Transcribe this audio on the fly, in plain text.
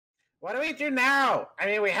What do we do now? I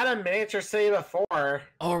mean, we had a miniature city before.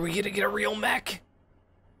 Oh, are we gonna get a real mech?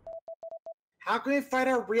 How can we fight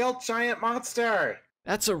a real giant monster?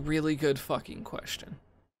 That's a really good fucking question.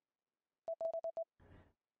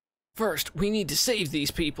 First, we need to save these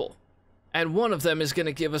people. And one of them is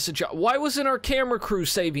gonna give us a job. Why wasn't our camera crew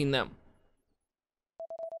saving them?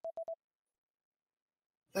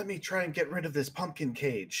 Let me try and get rid of this pumpkin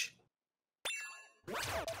cage.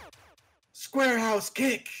 Square house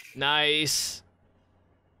kick! Nice.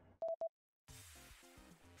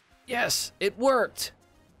 Yes, it worked.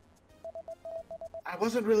 I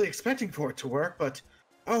wasn't really expecting for it to work, but...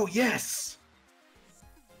 Oh, yes!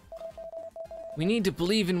 We need to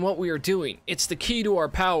believe in what we are doing. It's the key to our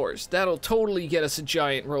powers. That'll totally get us a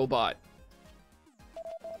giant robot.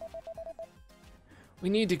 We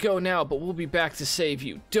need to go now, but we'll be back to save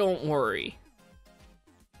you. Don't worry.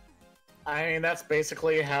 I mean, that's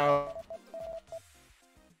basically how...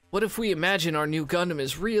 What if we imagine our new Gundam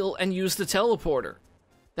is real and use the teleporter?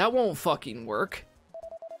 That won't fucking work.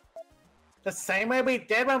 The same way we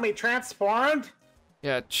did when we transformed?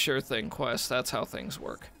 Yeah, sure thing, Quest. That's how things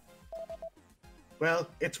work. Well,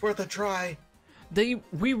 it's worth a try.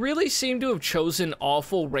 We really seem to have chosen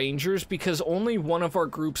awful rangers because only one of our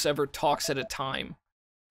groups ever talks at a time.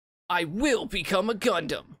 I will become a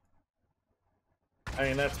Gundam. I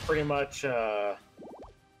mean, that's pretty much, I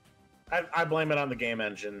blame it on the game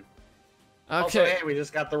engine. Okay. Also, hey, we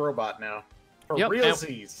just got the robot now. For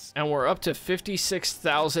realsies. And we're up to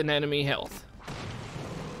 56,000 enemy health.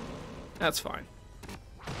 That's fine.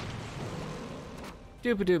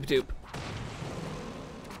 Doop-a-doop-a-doop.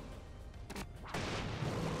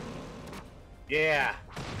 Yeah.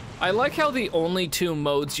 I like how the only two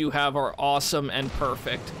modes you have are awesome and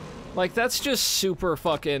perfect. Like, that's just super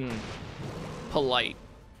fucking polite.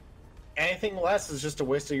 Anything less is just a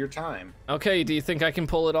waste of your time. Okay, do you think I can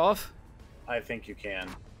pull it off? I think you can.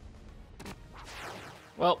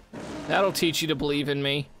 Well, that'll teach you to believe in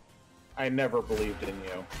me. I never believed in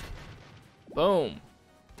you. Boom.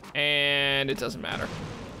 And it doesn't matter.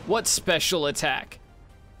 What special attack?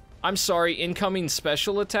 I'm sorry, incoming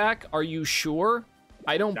special attack? Are you sure?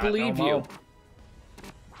 I don't believe you.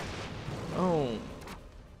 Oh.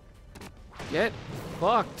 Get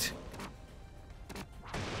fucked.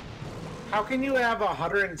 How can you have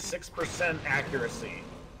 106% accuracy?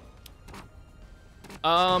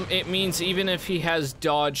 It means even if he has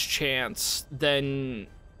dodge chance, then...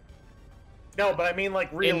 No, but I mean,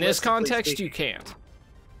 like, realistically in this context, speaking. you can't.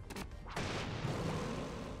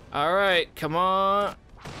 Alright, come on.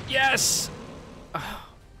 Yes!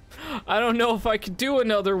 I don't know if I could do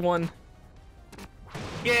another one.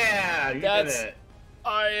 Yeah, you did it.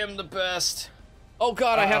 I am the best. Oh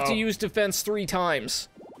god, I have to use defense 3 times.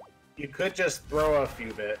 You could just throw a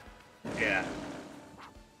few bit. Yeah.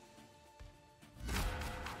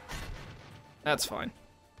 That's fine.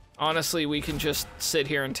 Honestly, we can just sit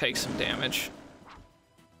here and take some damage.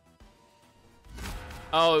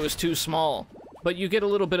 Oh, it was too small. But you get a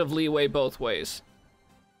little bit of leeway both ways.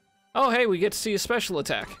 Oh, hey, we get to see a special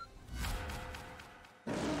attack.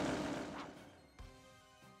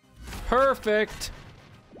 Perfect.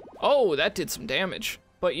 Oh, that did some damage.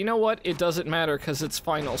 But you know what? It doesn't matter because it's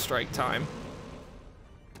final strike time.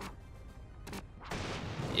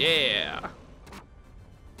 Yeah.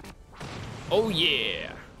 Oh,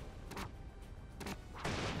 yeah.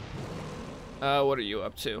 What are you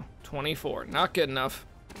up to? 24. Not good enough.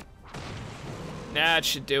 Nah, it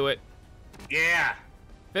should do it. Yeah.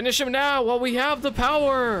 Finish him now while we have the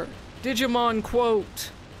power! Digimon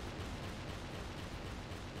quote.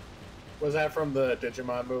 Was that from the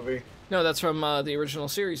Digimon movie? No, that's from the original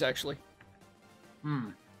series, actually.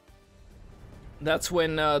 That's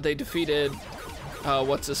when they defeated,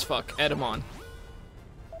 what's-his-fuck, Edamon.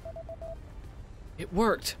 It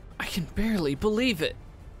worked. I can barely believe it.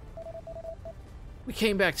 We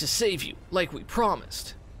came back to save you, like we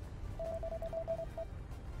promised.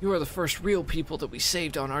 You are the first real people that we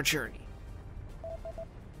saved on our journey.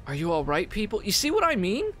 Are you all right, people? You see what I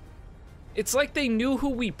mean? It's like they knew who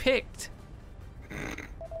we picked.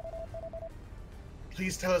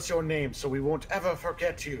 Please tell us your name so we won't ever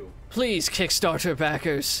forget you. Please, Kickstarter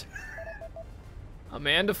backers.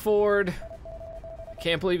 Amanda Ford. I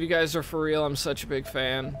can't believe you guys are for real. I'm such a big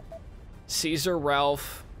fan. Caesar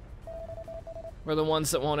Ralph. We're the ones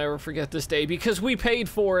that won't ever forget this day because we paid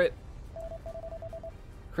for it.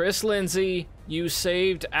 Chris Lindsay, you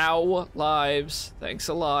saved our lives. Thanks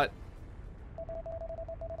a lot.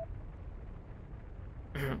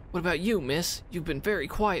 What about you, miss? You've been very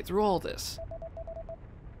quiet through all this.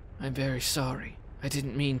 I'm very sorry. I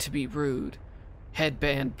didn't mean to be rude.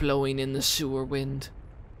 Headband blowing in the sewer wind.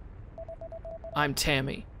 I'm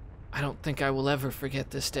Tammy. I don't think I will ever forget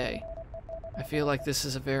this day. I feel like this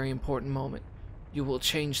is a very important moment. You will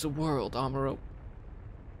change the world, Amuro.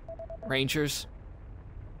 Rangers?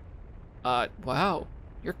 Wow.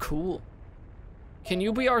 You're cool. Can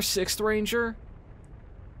you be our 6th Ranger?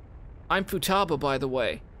 I'm Futaba, by the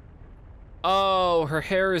way. Oh, her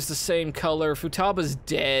hair is the same color. Futaba's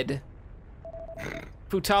dead.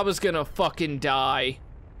 Futaba's gonna fucking die.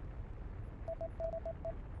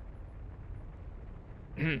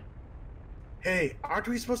 Hey, aren't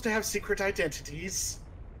we supposed to have secret identities?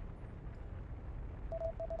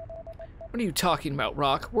 What are you talking about,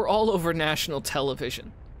 Rock? We're all over national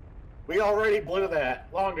television. We already blew that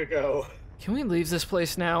long ago. Can we leave this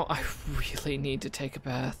place now? I really need to take a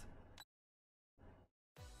bath.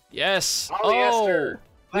 Yes. Polyester.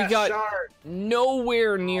 We got shard.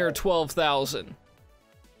 nowhere near 12,000.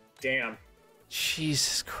 Damn.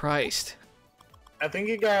 Jesus Christ. I think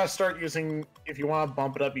you gotta start using, if you want to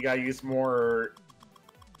bump it up, you gotta use more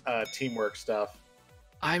teamwork stuff.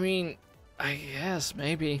 I mean, I guess,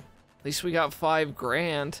 maybe. At least we got 5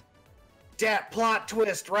 grand. That plot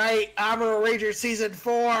twist, right? Amuro Ranger Season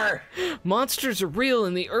 4! Monsters are real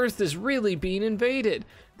and the Earth is really being invaded.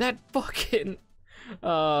 That fucking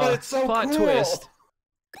but it's so plot cool. twist.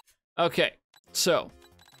 Okay, so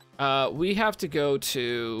we have to go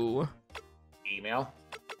to Email?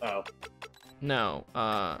 Oh. no,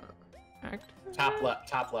 Top left,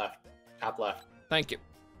 top left, top left. Thank you.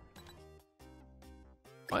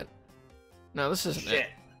 What? No, this isn't Shit. it.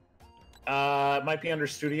 It might be under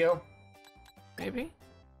studio. Maybe?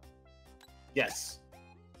 Yes.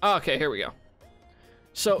 Okay, here we go.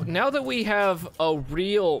 So now that we have a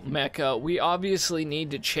real mecha, we obviously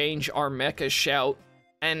need to change our mecha shout,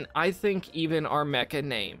 and I think even our mecha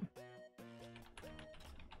name.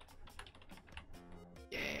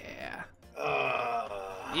 Yeah.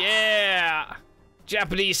 Yeah!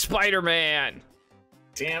 Japanese Spider-Man!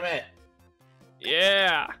 Damn it.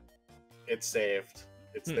 Yeah! It's saved.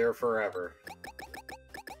 It's there forever.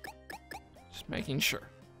 Just making sure.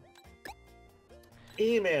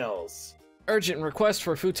 Emails. Urgent request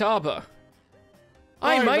for Futaba.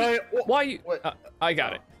 Hi, Hi, mate. mate. Why you... What? I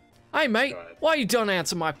got it. Hi, mate. Go ahead. Why you don't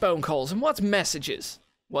answer my phone calls, and what's messages?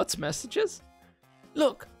 What's messages?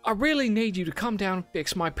 Look, I really need you to come down and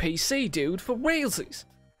fix my PC, dude, for realsies.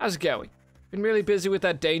 How's it going? Been really busy with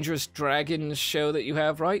that Dangerous Dragons show that you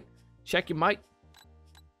have, right? Check your mic.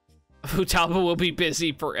 Futaba will be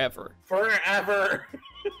busy forever. Forever.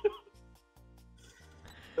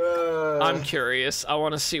 I'm curious. I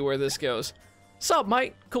want to see where this goes. Sup,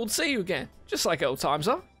 mate? Cool to see you again. Just like old times,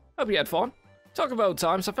 huh? Hope you had fun. Talk of old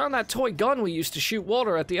times, I found that toy gun we used to shoot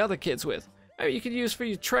water at the other kids with. Maybe you could use for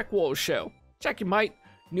your Trek Wars show. Check your mate.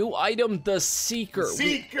 New item, the Seeker.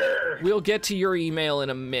 Seeker! We'll get to your email in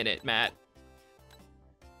a minute, Matt.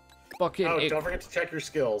 Fucking... Oh, don't forget to check your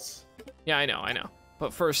skills. Yeah, I know.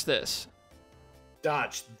 But first this.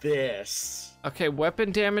 Dodge this. Okay,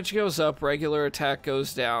 weapon damage goes up, regular attack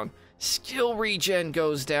goes down, skill regen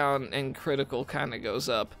goes down, and critical kind of goes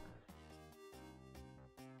up.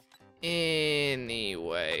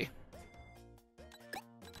 Anyway.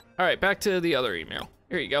 Alright, back to the other email.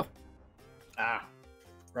 Here you go. Ah.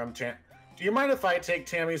 From Tam. Do you mind if I take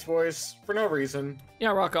Tammy's voice? For no reason.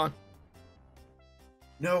 Yeah, rock on.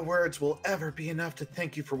 No words will ever be enough to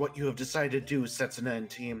thank you for what you have decided to do, Setsuna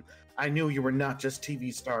team. I knew you were not just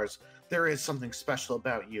TV stars. There is something special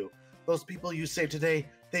about you. Those people you saved today,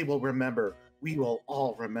 they will remember. We will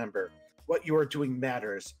all remember. What you are doing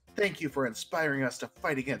matters. Thank you for inspiring us to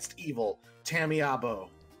fight against evil. Tammy Abo.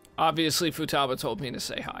 Obviously, Futaba told me to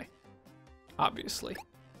say hi. Obviously.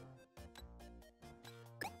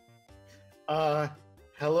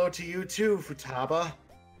 Hello to you too, Futaba.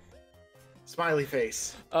 Smiley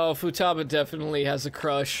face. Oh, Futaba definitely has a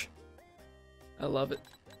crush. I love it.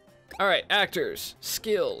 Alright, actors.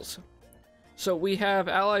 Skills. So we have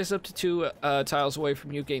allies up to 2 tiles away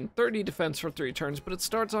from you gain 30 defense for 3 turns, but it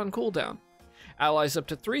starts on cooldown. Allies up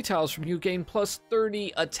to 3 tiles from you gain plus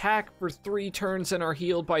 30 attack for 3 turns and are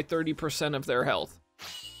healed by 30% of their health.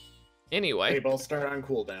 Anyway. They both start on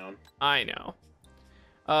cooldown. I know.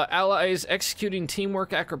 Allies executing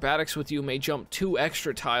teamwork acrobatics with you may jump 2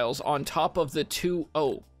 extra tiles on top of the 2...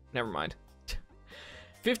 Oh, never mind.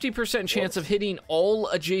 50% chance of hitting all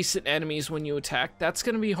adjacent enemies when you attack. That's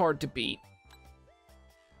going to be hard to beat.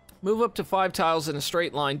 Move up to 5 tiles in a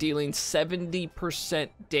straight line, dealing 70%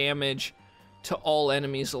 damage to all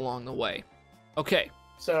enemies along the way. Okay.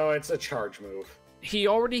 So it's a charge move. He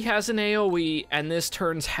already has an AoE, and this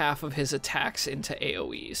turns half of his attacks into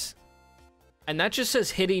AoEs. And that just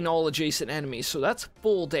says hitting all adjacent enemies, so that's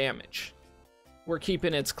full damage. We're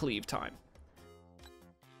keeping its cleave time.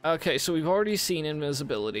 Okay, so we've already seen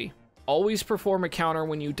invisibility. Always perform a counter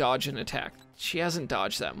when you dodge an attack. She hasn't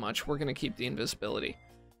dodged that much. We're gonna keep the invisibility.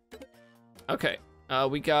 Okay,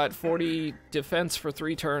 we got 40 defense for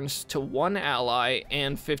 3 turns to 1 ally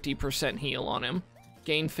and 50% heal on him.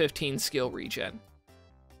 Gain 15 skill regen.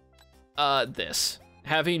 This.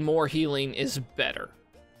 Having more healing is better.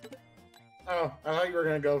 Oh, I thought you were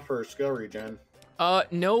gonna go for skill regen.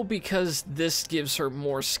 No, because this gives her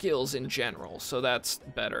more skills in general, so that's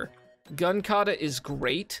better. Gun kata is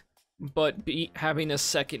great, but having a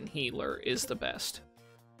second healer is the best.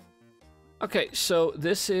 Okay, so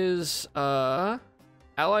this is, ally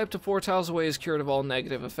up to 4 tiles away is cured of all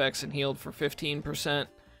negative effects and healed for 15%.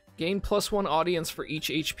 Gain +1 audience for each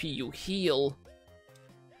HP you heal.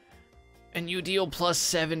 And you deal plus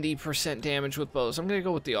 70% damage with bows. I'm gonna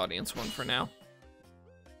go with the audience one for now.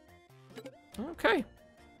 Okay.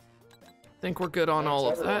 Think we're good on all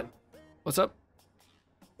of that. What's up?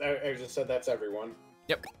 I just said that's everyone.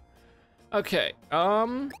 Yep. Okay,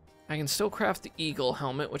 I can still craft the eagle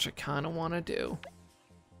helmet, which I kind of want to do.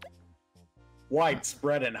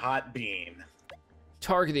 Widespread and hot beam.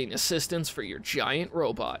 Targeting assistance for your giant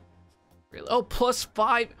robot. Really? Oh,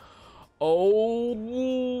 +5. Oh.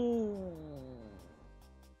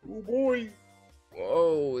 Oh boy.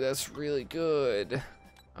 Whoa, that's really good.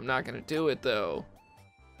 I'm not gonna do it though.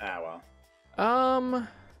 Ah well.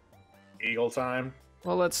 Eagle time.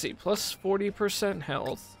 Well, let's see. Plus 40%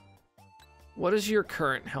 health. What does your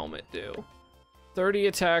current helmet do? 30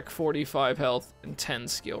 attack, 45 health, and 10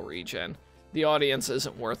 skill regen. The audience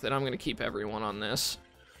isn't worth it. I'm gonna keep everyone on this.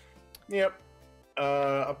 Yep.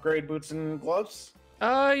 Upgrade boots and gloves?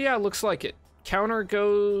 Yeah, looks like it. Counter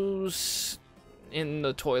goes in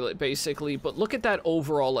the toilet, basically, but look at that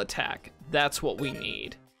overall attack. That's what we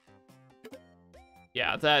need.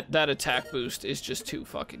 Yeah, that attack boost is just too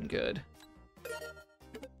fucking good.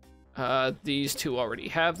 These two already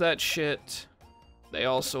have that shit. They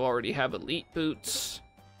also already have elite boots.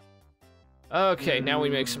 Okay, now we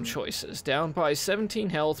make some choices. Down by 17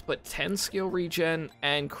 health, but 10 skill regen,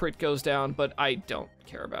 and crit goes down, but I don't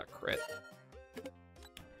care about crit.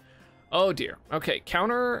 Oh dear. Okay,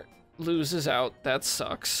 counter loses out. That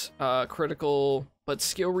sucks. Critical, but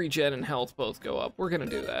skill regen and health both go up. We're gonna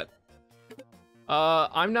do that.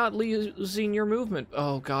 I'm not losing your movement.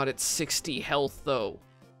 Oh god, it's 60 health though.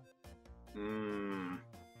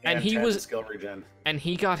 And he was skill regen. And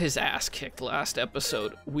he got his ass kicked last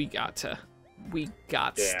episode. We got to. We've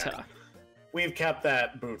kept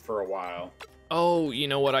that boot for a while. Oh, you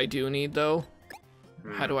know what I do need though?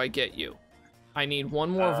 How do I get you? I need one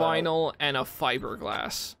more vinyl and a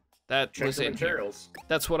fiberglass. That was in materials. Here.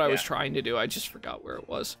 That's what I was trying to do. I just forgot where it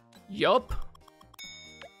was. Yup.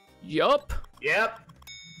 Yup. Yep.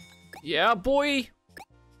 Yeah, boy.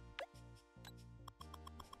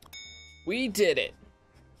 We did it.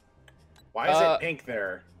 Why is it pink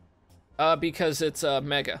there? Because it's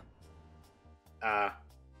mega.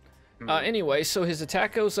 Anyway, so his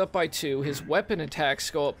attack goes up by 2, his weapon attacks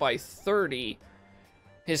go up by 30,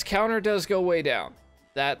 his counter does go way down.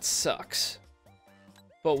 That sucks.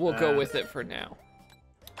 But we'll go with it for now.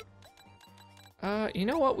 You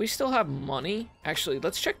know what? We still have money. Actually,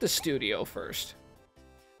 let's check the studio first.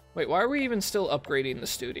 Wait, why are we even still upgrading the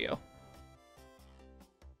studio?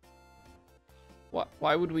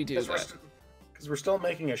 Why would we do that? Because we're still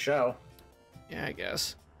making a show. Yeah, I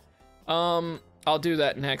guess. I'll do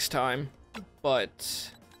that next time,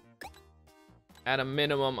 but at a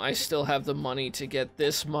minimum, I still have the money to get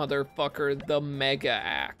this motherfucker the Mega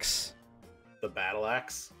Axe. The Battle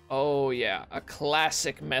Axe? Oh yeah, a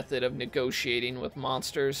classic method of negotiating with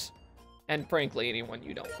monsters, and frankly, anyone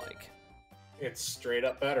you don't like. It's straight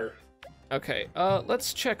up better. Okay,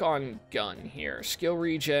 let's check on gun here. Skill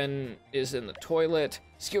regen is in the toilet.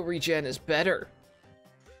 Skill regen is better.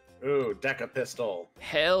 Ooh, Deca pistol.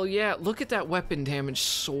 Hell yeah, look at that weapon damage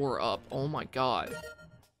soar up. Oh my god.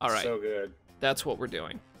 Alright. So good. That's what we're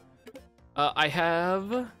doing. I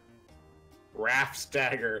have... Raph's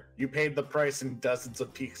dagger. You paid the price in dozens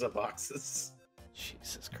of pizza boxes.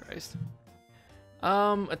 Jesus Christ.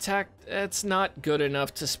 Attack, it's not good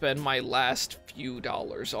enough to spend my last few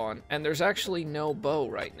dollars on. And there's actually no bow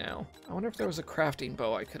right now. I wonder if there was a crafting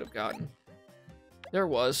bow I could have gotten. There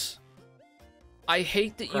was. I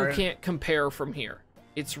hate that you can't compare from here.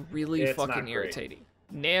 It's really fucking irritating.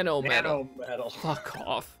 Nano metal. Nano metal. Fuck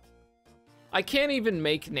off. I can't even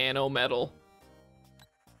make nano metal.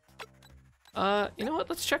 You know what?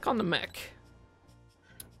 Let's check on the mech.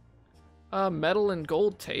 Metal and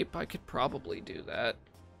gold tape. I could probably do that.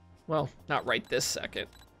 Well, not right this second.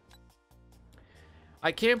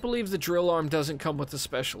 I can't believe the drill arm doesn't come with a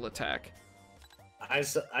special attack.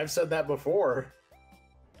 I've said that before.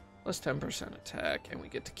 Plus 10% attack, and we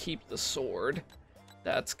get to keep the sword.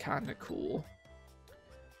 That's kind of cool.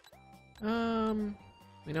 We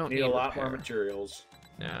don't need a lot more materials.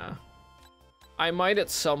 Nah. I might at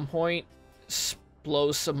some point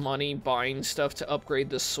blow some money buying stuff to upgrade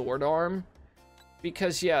the sword arm.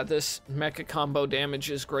 Because, yeah, this mecha combo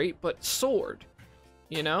damage is great, but sword,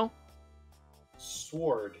 you know?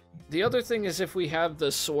 Sword. The other thing is if we have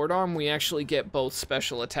the sword arm, we actually get both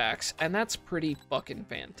special attacks, and that's pretty fucking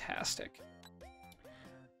fantastic.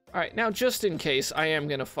 Alright, now just in case, I am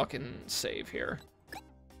gonna fucking save here.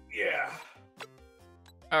 Yeah.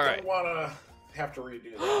 Alright. Don't wanna have to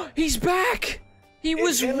redo that. He's back! He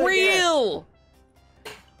was real!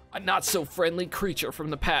 A not-so-friendly creature from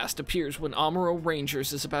the past appears when Amuro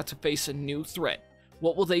Rangers is about to face a new threat.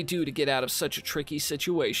 What will they do to get out of such a tricky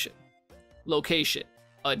situation? Location: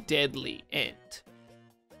 a deadly end.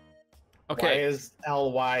 Okay. Why is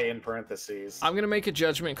LY in parentheses? I'm gonna make a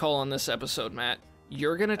judgment call on this episode, Matt.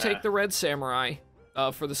 You're gonna take the Red Samurai,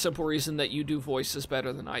 for the simple reason that you do voices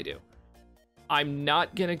better than I do. I'm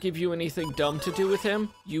not gonna give you anything dumb to do with him.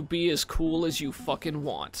 You be as cool as you fucking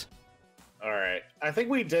want. Alright. I think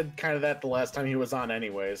we did kind of that the last time he was on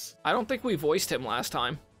anyways. I don't think we voiced him last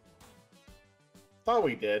time. Thought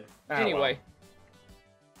we did. Anyway.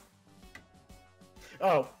 Well.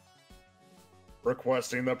 Oh.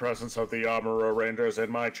 Requesting the presence of the Amuro Rangers in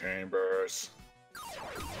my chambers.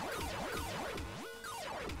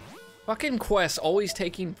 Fucking quests always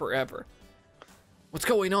taking forever. What's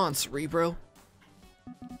going on, Cerebro?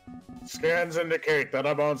 Scans indicate that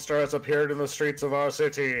a monster has appeared in the streets of our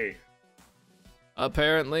city.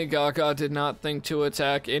 Apparently, Gaga did not think to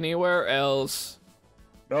attack anywhere else.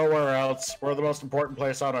 Nowhere else. We're the most important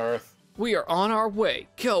place on Earth. We are on our way.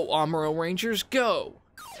 Go, Amuro Rangers, go!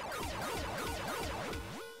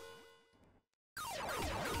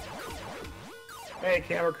 Hey,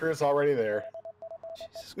 camera crew's already there.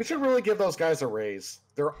 We should really give those guys a raise.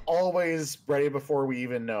 They're always ready before we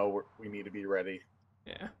even know we need to be ready.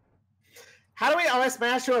 Yeah. How do we always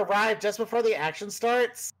manage to arrive just before the action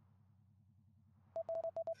starts?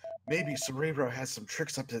 Maybe Cerebro has some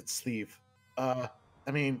tricks up its sleeve. I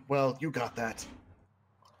mean, well, you got that.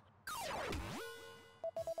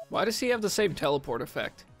 Why does he have the same teleport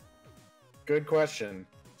effect? Good question.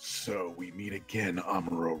 So we meet again,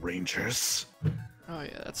 Amuro Rangers. Oh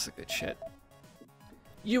yeah, that's the good shit.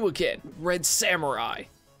 You again, Red Samurai.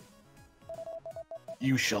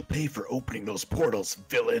 You shall pay for opening those portals,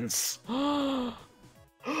 villains.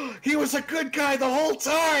 He was a good guy the whole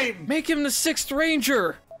time! Make him the 6th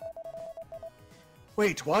Ranger!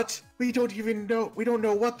 Wait, what? We don't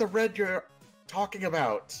know what the red you're talking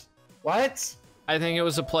about. What? I think it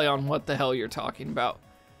was a play on what the hell you're talking about.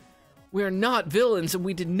 We are not villains and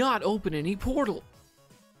we did not open any portal.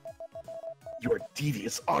 Your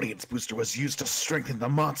devious audience booster was used to strengthen the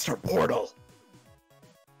monster portal.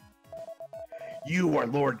 You are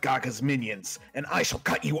Lord Gaga's minions, and I shall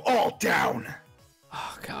cut you all down!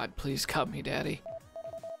 Oh god, please cut me, Daddy.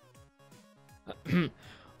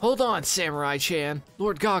 Hold on, Samurai-chan.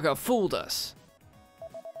 Lord Gaga fooled us.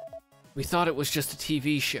 We thought it was just a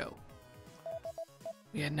TV show.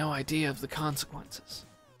 We had no idea of the consequences.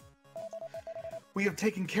 We have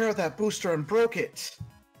taken care of that booster and broke it.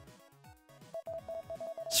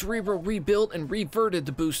 Cerebro rebuilt and reverted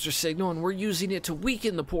the booster signal, and we're using it to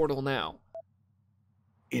weaken the portal now.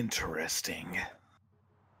 Interesting.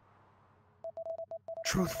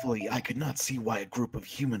 Truthfully, I could not see why a group of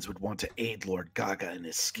humans would want to aid Lord Gaga in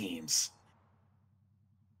his schemes.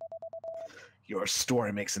 Your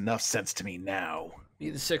story makes enough sense to me now. Be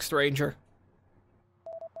the 6th Ranger.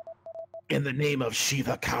 In the name of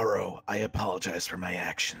Shiva Karo, I apologize for my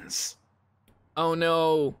actions. Oh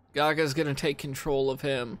no, Gaga's gonna take control of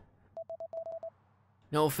him.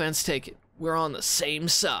 No offense taken, we're on the same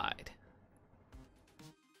side.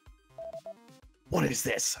 What is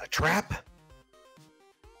this, a trap?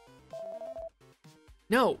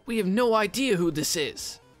 No, we have no idea who this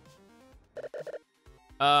is.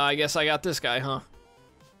 I guess I got this guy, huh?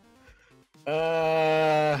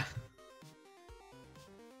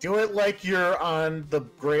 Do it like you're on the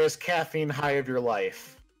greatest caffeine high of your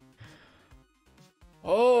life.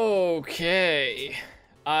 Okay.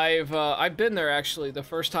 I've been there actually, the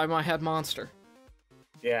first time I had Monster.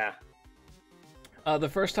 Yeah. The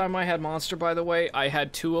first time I had Monster, by the way, I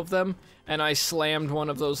had 2 of them, and I slammed one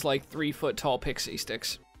of those, like, 3-foot-tall pixie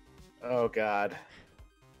sticks. Oh, God.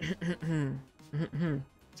 take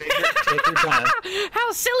your time.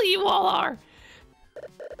 How silly you all are!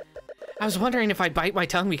 I was wondering if I'd bite my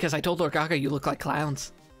tongue because I told Lord Gaga you look like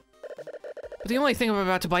clowns. But the only thing I'm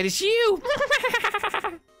about to bite is you!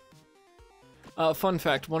 Fun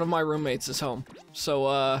fact, one of my roommates is home. So,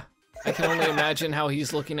 I can only imagine how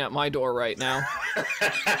he's looking at my door right now.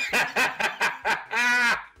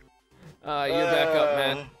 You're back up,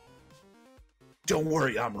 man. Don't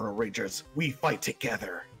worry, Amuro Rangers. We fight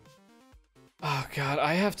together. Oh god,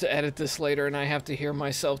 I have to edit this later and I have to hear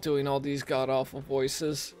myself doing all these god-awful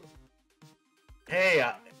voices. Hey,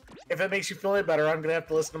 if it makes you feel any better, I'm gonna have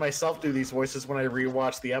to listen to myself do these voices when I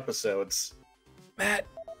rewatch the episodes. Matt,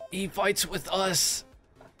 he fights with us.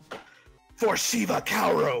 For Shiva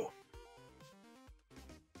Kaoru!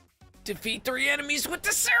 Defeat 3 enemies with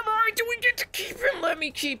the samurai! Do we get to keep him? Let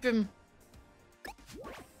me keep him.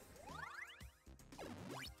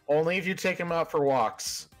 Only if you take him out for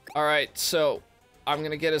walks. Alright, so I'm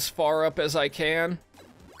gonna get as far up as I can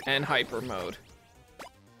and hyper mode.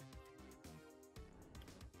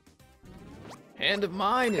 Hand of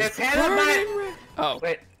mine is burning red. Oh,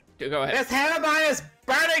 wait. Go ahead. This hand of mine is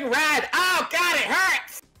burning red! Oh god, it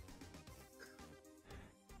hurts!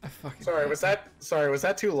 I fucking Sorry, was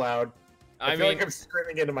that too loud? I feel mean, like I'm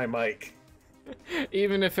screaming into my mic.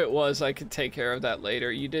 Even if it was, I could take care of that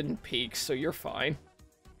later. You didn't peek, so you're fine.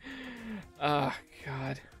 Ah,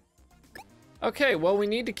 god. Okay, well, we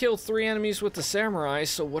need to kill 3 enemies with the samurai,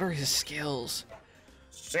 so what are his skills?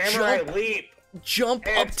 Samurai leap! Jump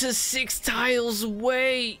up to 6 tiles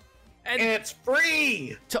away! And it's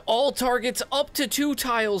free! To all targets up to 2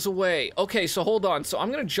 tiles away. Okay, so hold on. So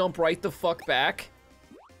I'm gonna jump right the fuck back.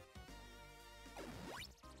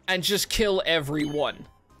 And just kill everyone.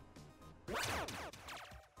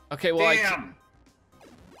 Okay, well, damn!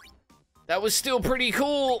 That was still pretty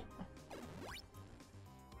cool.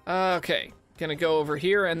 Okay, gonna go over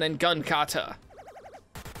here and then gun kata.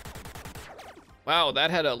 Wow,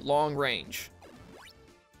 that had a long range.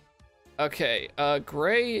 Okay,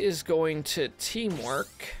 Gray is going to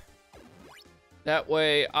teamwork. That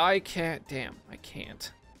way I can't, damn, I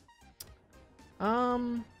can't.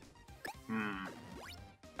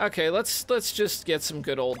 Okay, let's just get some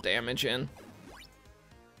good old damage in.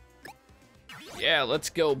 Yeah, let's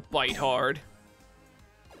go bite hard.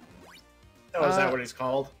 Oh, is that what he's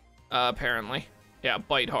called? Apparently. Yeah,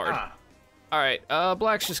 bite hard. Ah. Alright,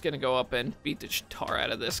 Black's just gonna go up and beat the tar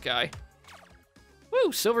out of this guy.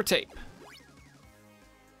 Woo, silver tape.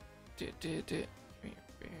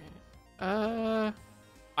 I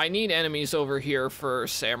need enemies over here for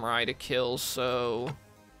Samurai to kill, so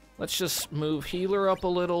let's just move healer up a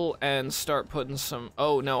little and start putting some...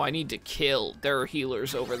 Oh, no, I need to kill. There are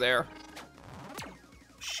healers over there.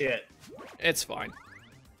 Shit. It's fine.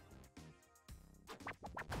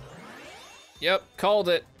 Yep, called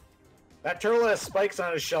it. That turtle has spikes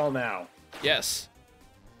on his shell now. Yes.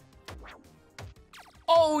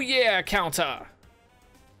 Oh, yeah, counter.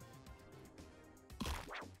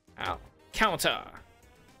 Ow. Counter.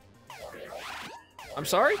 I'm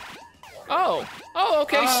sorry? Oh. Oh,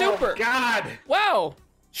 okay, super. Oh, God. Wow.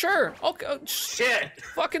 Sure. Okay. Shit.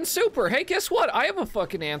 Fucking super. Hey, guess what? I have a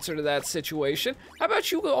fucking answer to that situation. How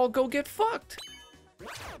about you all go get fucked?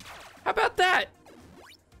 How about that?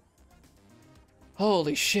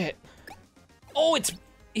 Holy shit. Oh,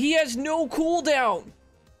 he has no cooldown.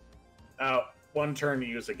 Oh, 1 turn to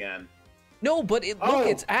use again. No, but look,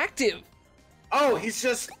 it's active. Oh, he's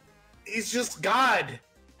just God.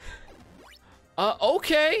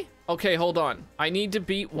 Okay. Okay, hold on. I need to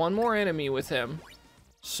beat 1 more enemy with him.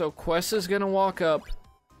 So Quest is gonna walk up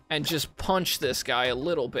and just punch this guy a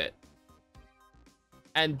little bit.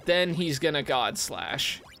 And then he's gonna God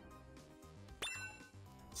Slash.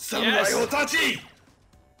 Samurai Yes. Otachi!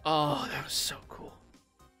 Oh, that was so cool.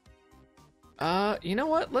 You know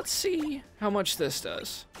what? Let's see how much this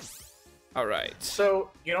does. All right. So,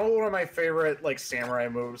 you know what one of my favorite, like, samurai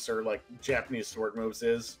moves or, like, Japanese sword moves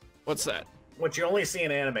is? What's that? What you only see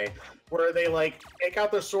in anime, where they, like, take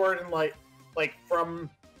out the sword and, like from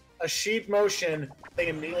a sheath motion, they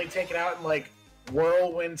immediately take it out and, like,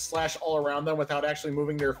 whirlwind slash all around them without actually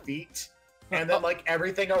moving their feet. And then, like,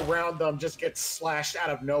 everything around them just gets slashed out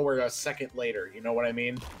of nowhere a second later. You know what I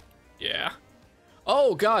mean? Yeah.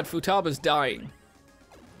 Oh, God, Futaba's dying.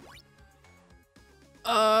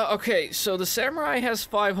 Okay, so the samurai has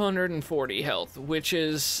 540 health, which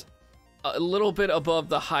is a little bit above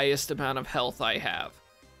the highest amount of health I have.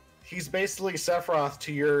 He's basically Sephiroth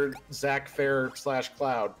to your Zack Fair slash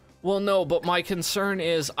Cloud. Well, no, but my concern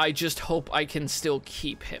is I just hope I can still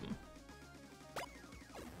keep him.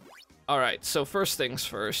 Alright, so first things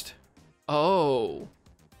first. Oh.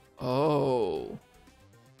 Oh.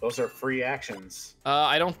 Those are free actions.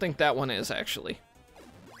 I don't think that one is, actually.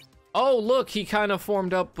 Oh, look, he kind of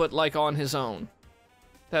formed up, but, like, on his own.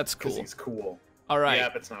 That's Because cool. he's cool. All right. Yeah,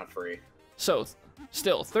 but it's not free. So,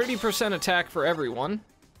 still, 30% attack for everyone.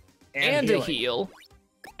 And a heal.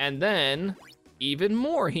 And then, even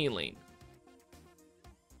more healing.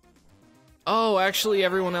 Oh, actually,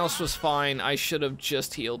 everyone else was fine. I should have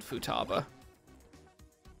just healed Futaba.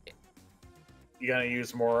 You gonna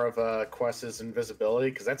use more of Quest's invisibility?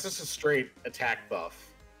 Because that's just a straight attack buff.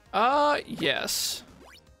 Yes.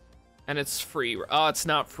 And it's free. Oh, it's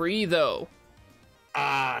not free, though.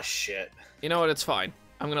 Ah, shit. You know what? It's fine.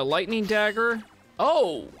 I'm gonna Lightning Dagger.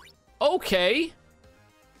 Oh! Okay!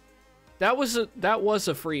 That was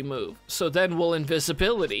a free move. So then we'll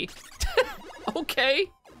invisibility. Okay.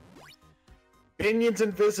 Binion's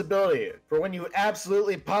invisibility for when you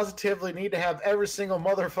absolutely positively need to have every single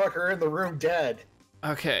motherfucker in the room dead.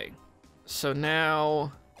 Okay. So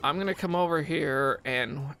now I'm gonna come over here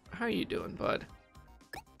and how you doing, bud?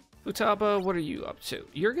 Futaba, what are you up to?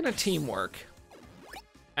 You're gonna teamwork.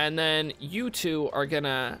 And then you two are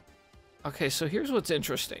gonna... Okay, so here's what's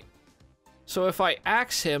interesting. So if I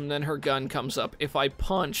axe him, then her gun comes up. If I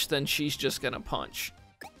punch, then she's just gonna punch.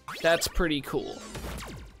 That's pretty cool.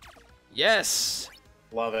 Yes!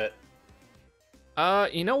 Love it.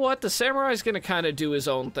 You know what? The samurai's gonna kind of do his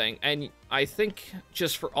own thing, and I think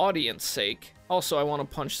just for audience sake, also I want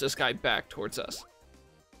to punch this guy back towards us.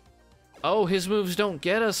 Oh, his moves don't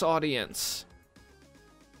get us, audience.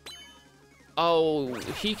 Oh,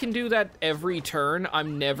 he can do that every turn.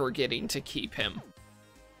 I'm never getting to keep him.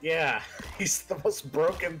 Yeah, he's the most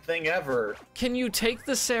broken thing ever. Can you take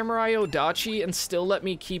the Samurai Odachi and still let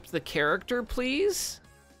me keep the character, please?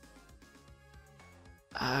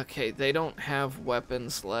 Okay, they don't have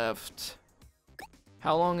weapons left.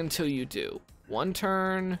 How long until you do? 1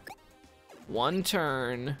 turn. 1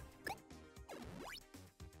 turn.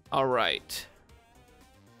 Alright.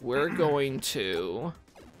 We're going to...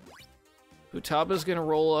 Futaba's gonna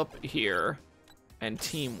roll up here and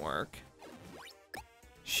teamwork.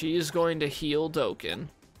 She is going to heal Doken.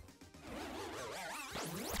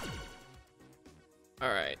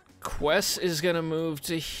 Alright. Quest is gonna move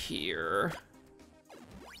to here.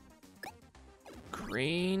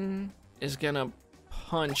 Green is gonna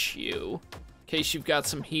punch you. In case you've got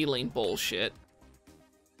some healing bullshit.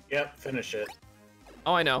 Yep, finish it.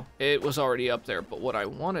 Oh, I know. It was already up there, but what I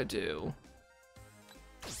want to do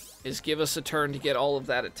is give us a turn to get all of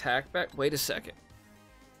that attack back. Wait a second.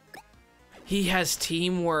 He has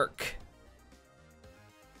teamwork.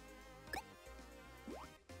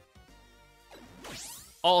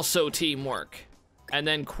 Also teamwork. And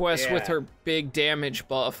then Quest with her big damage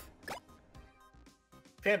buff.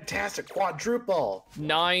 Fantastic quadruple.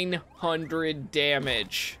 900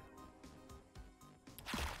 damage.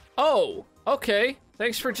 Oh, okay.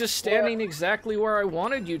 Thanks for just standing exactly where I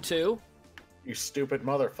wanted you to. You stupid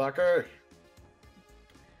motherfucker.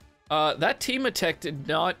 That team attack did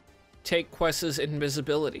not take Quest's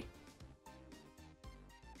invisibility.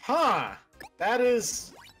 Huh. That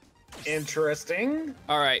is interesting.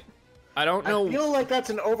 Alright. I don't know. I feel like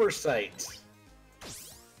that's an oversight.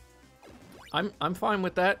 I'm fine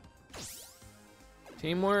with that.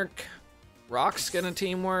 Teamwork. Rock's gonna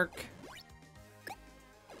teamwork.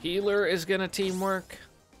 Healer is gonna teamwork.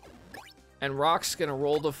 And Rock's gonna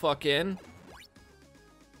roll the fuck in.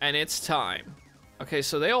 And it's time. Okay,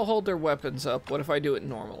 so they all hold their weapons up. What if I do it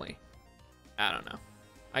normally? I don't know.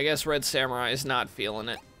 I guess Red Samurai is not feeling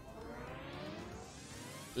it.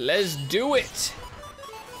 Let's do it!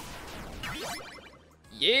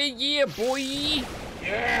 Yeah, yeah, boy!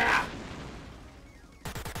 Yeah!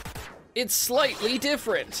 It's slightly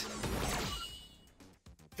different.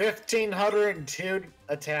 1,502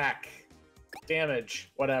 attack.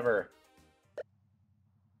 Damage. Whatever.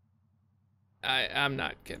 I'm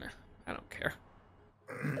not gonna. I don't care.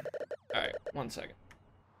 Alright, 1 second.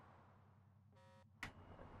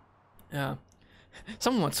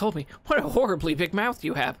 Someone once told me, what a horribly big mouth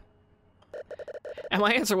you have. And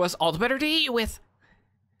my answer was, all the better to eat you with.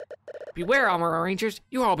 Beware, Armor Rangers.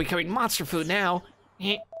 You are all becoming monster food now.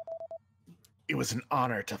 It was an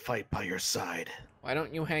honor to fight by your side. Why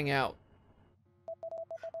don't you hang out?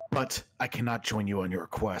 But I cannot join you on your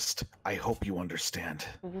quest. I hope you understand.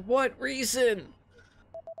 What reason?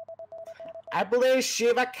 I believe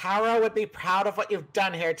Shiva Kara would be proud of what you've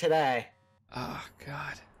done here today. Oh,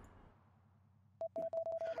 God.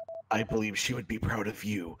 I believe she would be proud of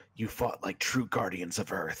you. You fought like true guardians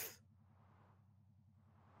of Earth.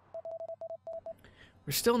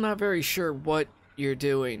 We're still not very sure what you're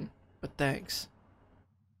doing, but thanks.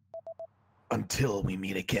 Until we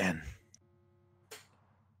meet again.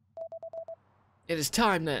 It is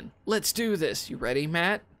time then. Let's do this. You ready,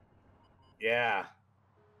 Matt? Yeah.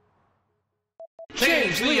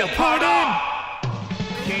 Change Leopardon!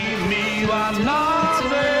 Kimi wa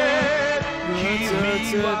naze,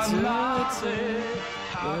 kimi wa naze.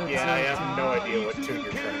 Yeah, I have no idea what tune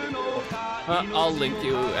you're trying to do. I'll link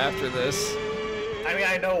you after this. I mean,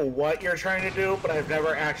 I know what you're trying to do, but I've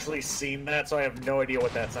never actually seen that, so I have no idea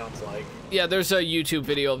what that sounds like. Yeah, there's a YouTube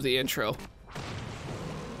video of the intro.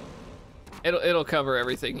 It'll cover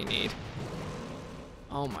everything you need.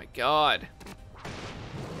 Oh my god.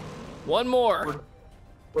 One more.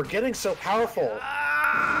 We're getting so powerful.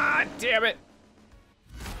 Ah, damn it.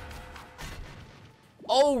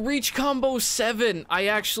 Oh, reach combo 7. I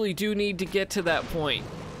actually do need to get to that point.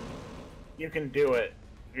 You can do it,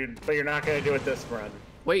 but you're not going to do it this run.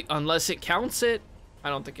 Wait, unless it counts it? I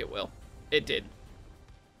don't think it will. It did.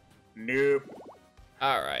 Nope.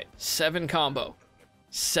 Alright, 7 combo.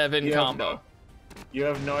 7 combo. You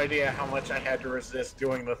have no idea how much I had to resist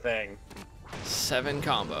doing the thing. 7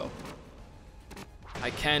 combo. I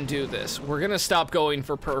can do this. We're gonna stop going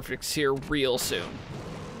for perfects here real soon.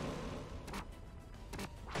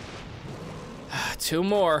 2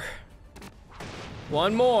 more.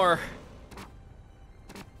 1 more.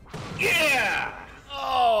 Yeah!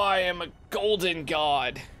 Oh, I am a golden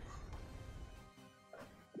god.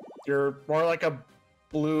 You're more like a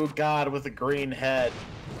blue god with a green head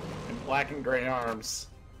and black and gray arms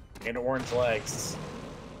and orange legs.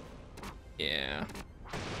 Yeah.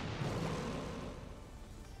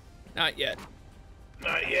 Not yet.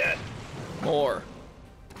 Not yet. More.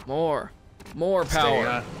 More. More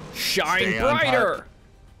power. Shine stay on brighter!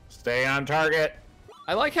 Stay on target.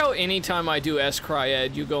 I like how anytime I do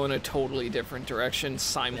S-Cryed, you go in a totally different direction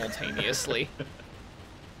simultaneously.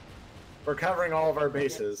 We're covering all of our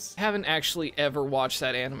bases. I haven't actually ever watched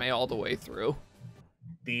that anime all the way through.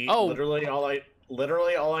 Literally all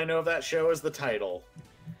I know of that show is the title.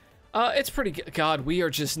 It's pretty good. God, we are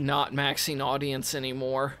just not maxing audience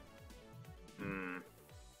anymore.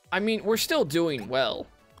 I mean, we're still doing well.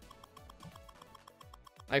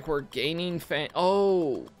 Like, we're gaining fan-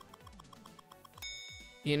 Oh!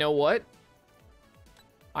 You know what?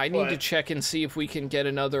 I need to check and see if we can get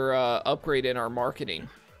another upgrade in our marketing.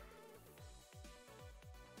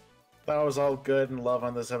 That was all good and love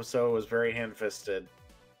on this episode was very hand-fisted.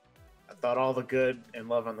 I thought all the good and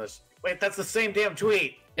love on this... Wait, that's the same damn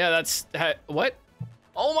tweet! Yeah, that's... What?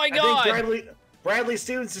 Oh my god! I think Bradley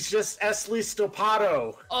Stevens is just Esli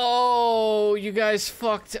Stopato. Oh, you guys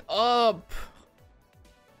fucked up.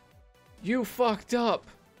 You fucked up.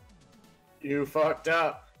 You fucked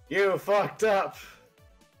up. You fucked up.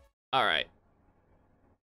 Alright.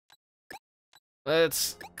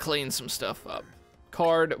 Let's clean some stuff up.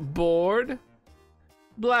 Cardboard.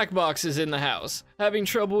 Black box is in the house. Having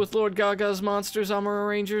trouble with Lord Gaga's monsters, Armor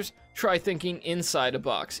Rangers? Try thinking inside a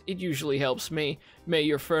box. It usually helps me. May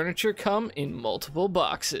your furniture come in multiple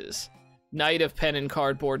boxes.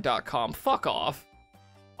 Knightofpenandcardboard.com. Fuck off.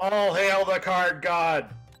 All hail the card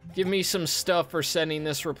god. Give me some stuff for sending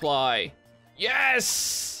this reply.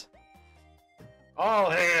 Yes!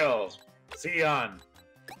 All hail. Sion.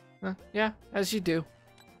 Yeah, as you do.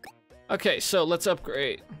 Okay, so let's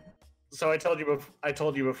upgrade. So I told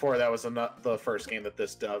you before that was the first game that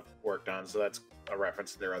this dev worked on, so that's a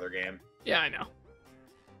reference to their other game. Yeah, I know.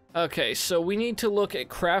 Okay, so we need to look at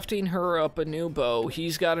crafting her up a new bow.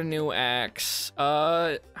 He's got a new axe.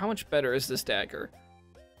 How much better is this dagger?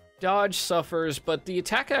 Dodge suffers, but the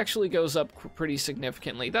attack actually goes up pretty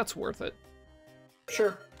significantly. That's worth it.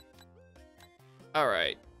 Sure.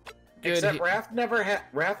 Alright. Good. Except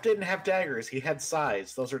Raph didn't have daggers. He had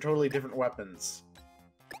scythes. Those are totally different weapons.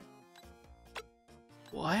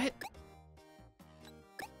 What?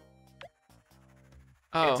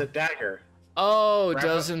 Oh. It's a dagger. Oh, Raph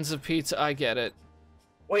dozens of pizza. I get it.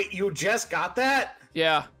 Wait, you just got that?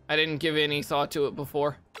 Yeah, I didn't give any thought to it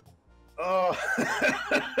before. Oh.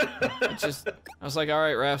 I was like,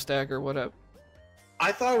 alright, Raph's dagger, what up?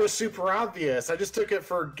 I thought it was super obvious. I just took it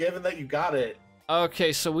for given that you got it.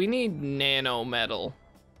 Okay, so we need nano metal.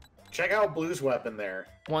 Check out Blue's weapon there.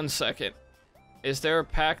 1 second. Is there a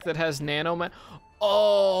pack that has nano metal?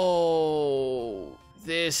 Oh,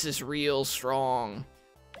 this is real strong.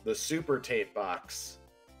 The super tape box.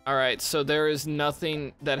 Alright, so there is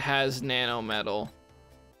nothing that has nano metal,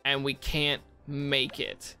 and we can't make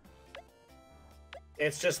it.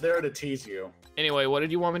 It's just there to tease you. Anyway, what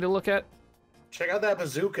did you want me to look at? Check out that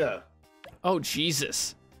bazooka. Oh,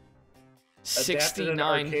 Jesus. Adapted an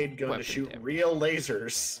 69 arcade gun to weapon shoot damage. real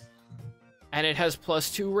lasers. And it has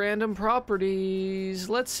 +2 random properties.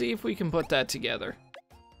 Let's see if we can put that together.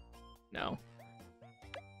 No.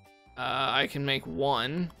 I can make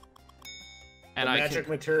 1. And the I magic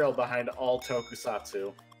can... material behind all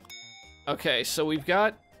tokusatsu. Okay, so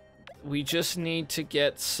we just need to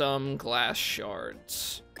get some glass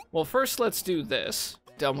shards. Well, first let's do this.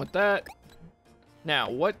 Done with that.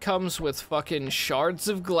 Now, what comes with fucking shards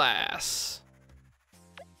of glass?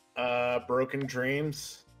 Broken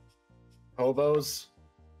dreams. Hobos.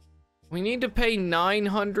 We need to pay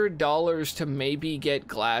 $900 to maybe get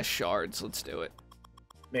glass shards. Let's do it.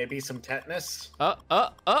 Maybe some tetanus.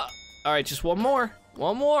 Alright, just one more.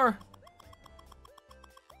 One more.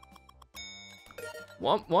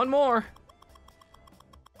 One more.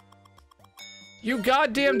 You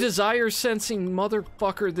goddamn desire-sensing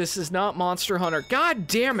motherfucker, this is not Monster Hunter. God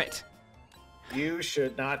damn it! You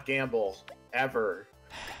should not gamble. Ever.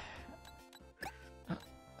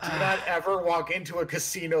 Do not ever walk into a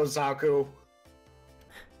casino, Zaku.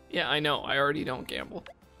 Yeah, I know. I already don't gamble.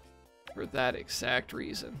 For that exact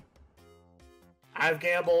reason. I've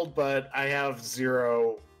gambled, but I have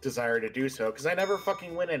zero desire to do so, because I never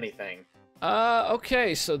fucking win anything.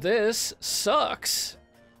 Okay, so this sucks.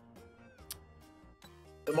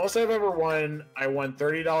 The most I've ever won, I won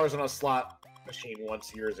 $30 on a slot machine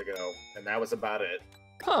once years ago, and that was about it.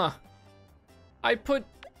 Huh. I put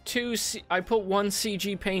one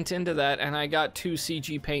CG paint into that, and I got 2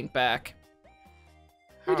 CG paint back.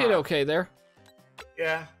 We did okay there.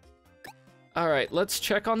 Yeah. Alright, let's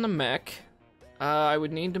check on the mech. I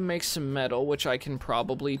would need to make some metal, which I can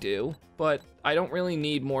probably do, but I don't really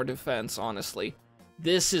need more defense, honestly.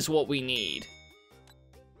 This is what we need.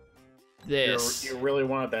 This. You really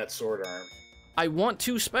wanted that sword arm. I want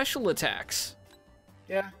 2 special attacks.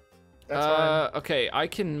 Yeah, that's fine. Okay, I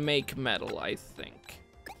can make metal, I think.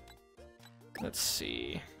 Let's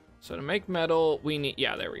see. So to make metal, we need...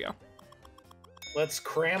 Yeah, there we go. Let's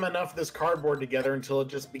cram enough of this cardboard together until it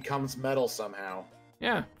just becomes metal somehow.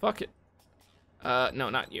 Yeah, fuck it. No,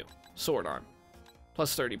 not you. Sword arm.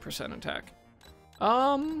 Plus 30% attack.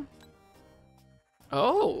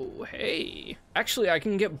 Oh, hey. Actually, I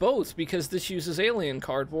can get both because this uses alien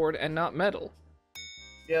cardboard and not metal.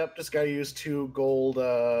 Yep, just gotta use 2 gold,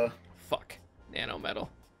 Fuck. Nano metal.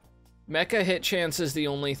 Mecha hit chance is the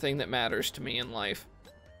only thing that matters to me in life.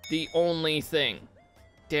 The only thing.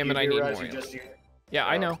 Damn it, I need more. Yeah,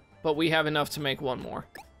 I know, but we have enough to make one more.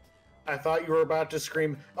 I thought you were about to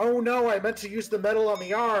scream, "Oh no, I meant to use the metal on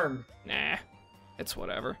the arm!" Nah, it's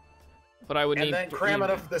whatever. But I would need... And then cram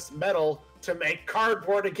enough of this metal to make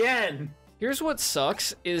cardboard again! Here's what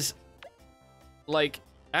sucks is... Like,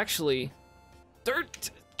 actually...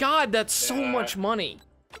 God, that's so much money!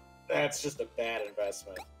 That's just a bad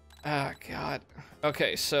investment. Ah, God.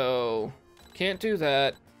 Okay, so... Can't do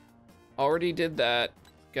that. Already did that.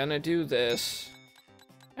 Gonna do this.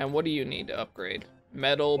 And what do you need to upgrade?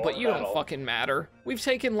 Metal, but you don't fucking matter. We've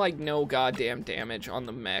taken, like, no goddamn damage on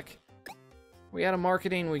the mech. We had a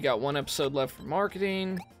marketing, we got 1 episode left for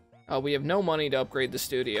marketing. We have no money to upgrade the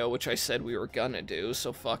studio, which I said we were gonna do,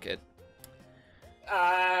 so fuck it.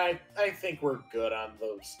 I think we're good on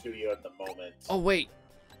the studio at the moment. Oh, wait.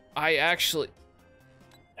 I actually...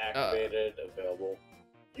 Activated, available.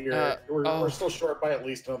 We're still short by at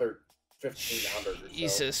least another 1,500 or so.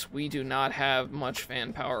 Jesus, we do not have much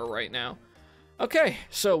fan power right now. Okay,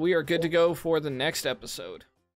 so we are good to go for the next episode.